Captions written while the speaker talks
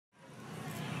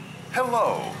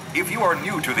Hello. If you are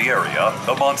new to the area,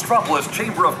 the Monstropolis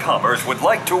Chamber of Commerce would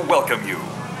like to welcome you.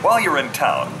 While you're in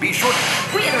town, be sure to...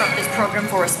 We interrupt this program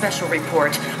for a special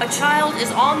report. A child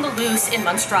is on the loose in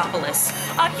Monstropolis.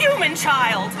 A human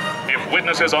child! If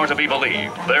witnesses are to be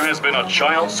believed, there has been a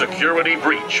child security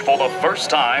breach for the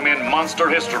first time in monster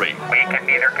history. We can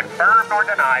neither confirm nor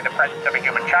deny the presence of a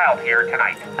human child here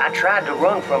tonight. I tried to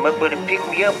run from it, but it picked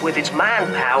me up with its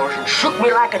mind powers and shook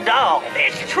me like a dog.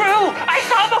 It's true! I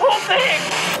saw the whole thing!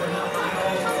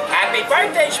 Happy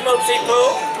birthday, Schmoopsy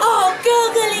Poo! Oh,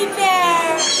 googly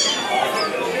bear!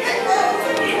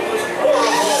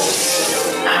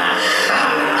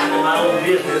 My own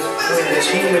business when this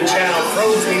human child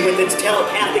froze me with its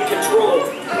telepathic control.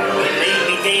 It made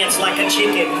me dance like a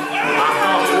chicken. My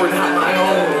thoughts were not my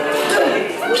own.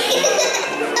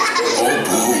 Oh,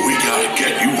 Boo, we gotta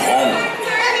get you home.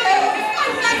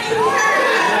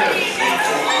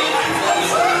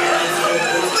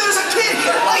 There's a kid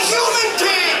here! A human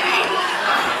kid!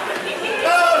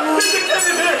 Oh, there's a kid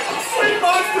in here! Sweet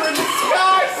monster in the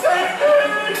sky! Save me!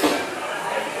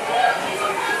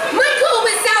 Michael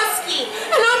Wazowski!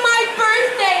 And on my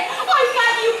birthday, I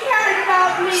thought you cared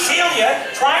about me! Celia,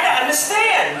 try to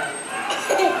understand.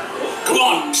 Come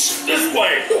on, this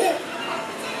way.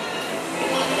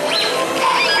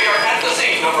 We are at the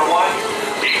scene, number one.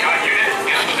 Decon unit,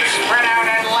 in position. Spread out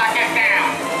and lock it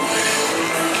down.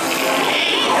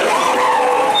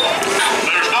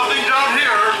 There's nothing down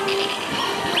here.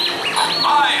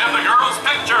 I have the girl's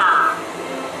picture.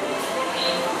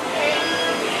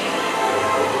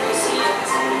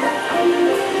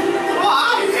 I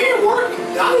hate working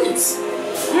nights.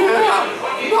 Yeah,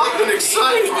 nothing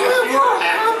exciting ever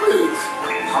happens.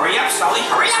 Hurry up, Sully,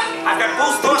 hurry up! I've got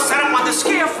both doors set up on the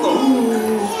scare floor.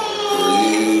 Are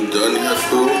you done yet,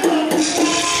 Boo?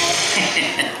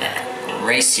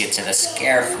 Race you to the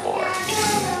scare floor.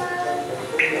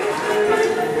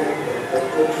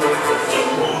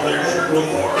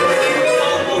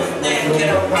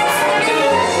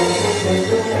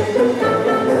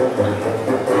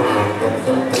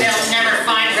 They'll never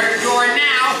find her door now!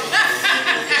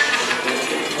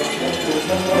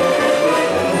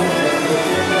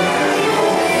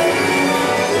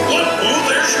 Look, Boo,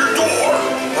 there's your door.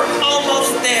 We're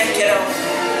almost there, kiddo.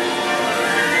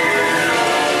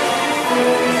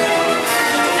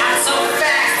 Not so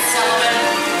fast, Sullivan!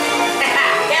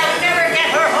 They'll never get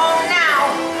her home now!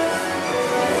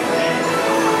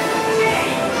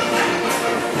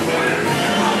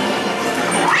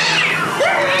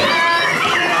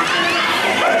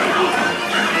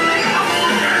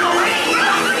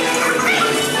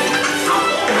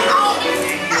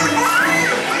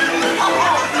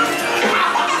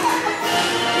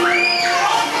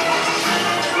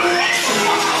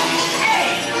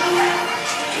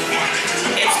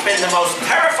 It's been the most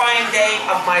terrifying day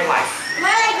of my life.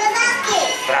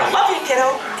 But I love you,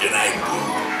 kiddo. Good night, Boo.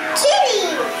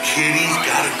 Kitty! Kitty's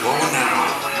gotta go now.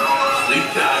 Sleep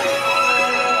tight.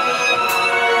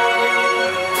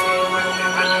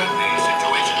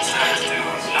 Situation status to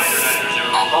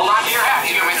 990. Hold on to your hat,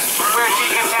 humans. We're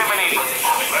decontaminating.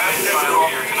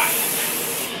 Here tonight.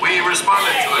 We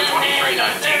responded to a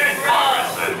 2319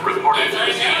 progress and reported to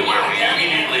the scene where we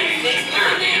immediately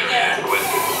secured the area with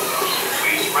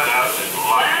we spread out and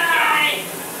locked it down.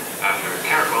 After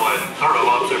careful and thorough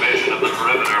observation of the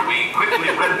perimeter, we quickly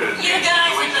rendered You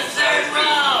guys in the third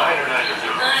row!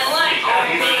 990. I like her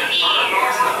big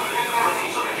ears!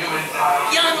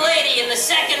 Young lady in the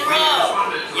second row!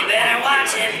 You better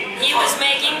watch him. He was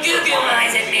making goo-goo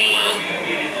eyes at me.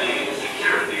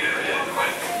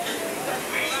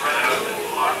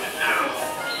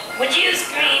 Would you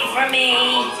scream for me?